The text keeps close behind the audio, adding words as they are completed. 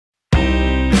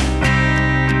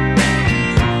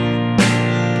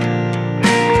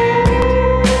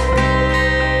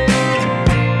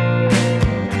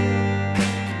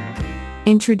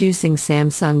Introducing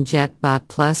Samsung JetBot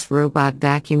Plus Robot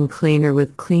Vacuum Cleaner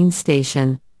with Clean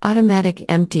Station, Automatic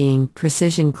Emptying,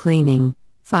 Precision Cleaning,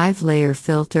 5-layer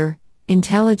filter,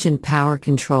 Intelligent Power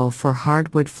Control for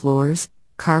hardwood floors,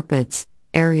 carpets,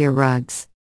 area rugs.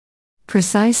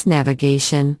 Precise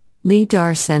navigation,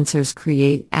 LiDAR sensors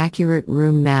create accurate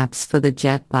room maps for the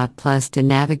JetBot Plus to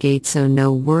navigate, so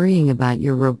no worrying about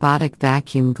your robotic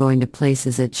vacuum going to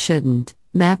places it shouldn't.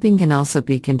 Mapping can also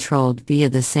be controlled via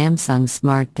the Samsung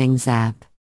SmartThings app.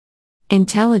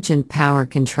 Intelligent Power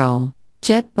Control.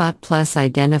 JetBot Plus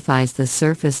identifies the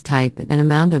surface type and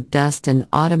amount of dust and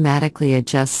automatically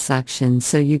adjusts suction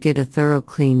so you get a thorough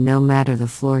clean no matter the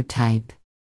floor type.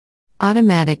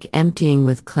 Automatic Emptying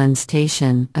with Clean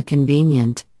Station, a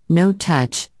convenient,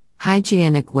 no-touch,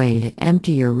 hygienic way to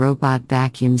empty your robot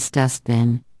vacuum's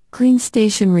dustbin. Clean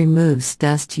Station removes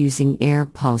dust using air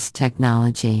pulse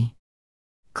technology.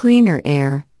 Cleaner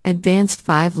Air, advanced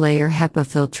 5-layer HEPA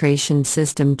filtration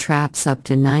system traps up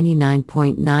to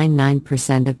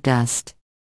 99.99% of dust.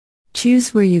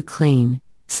 Choose where you clean.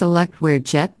 Select where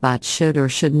JetBot should or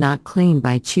should not clean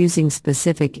by choosing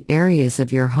specific areas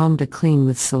of your home to clean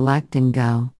with Select and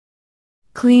Go.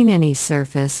 Clean any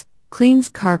surface, cleans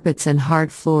carpets and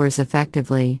hard floors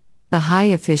effectively. The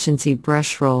high-efficiency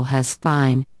brush roll has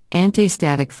fine,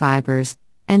 anti-static fibers,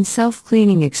 and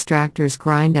self-cleaning extractors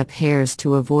grind up hairs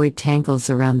to avoid tangles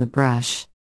around the brush.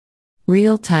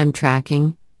 Real-time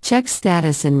tracking. Check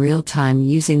status in real time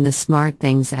using the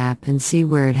SmartThings app and see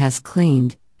where it has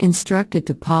cleaned, instructed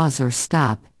to pause or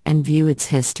stop, and view its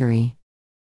history.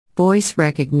 Voice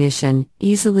recognition.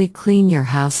 Easily clean your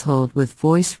household with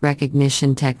voice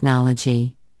recognition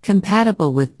technology,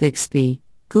 compatible with Bixby,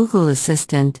 Google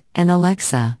Assistant, and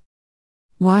Alexa.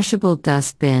 Washable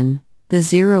dustbin. The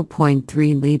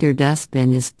 0.3-liter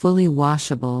dustbin is fully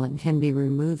washable and can be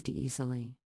removed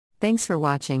easily. Thanks for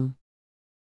watching.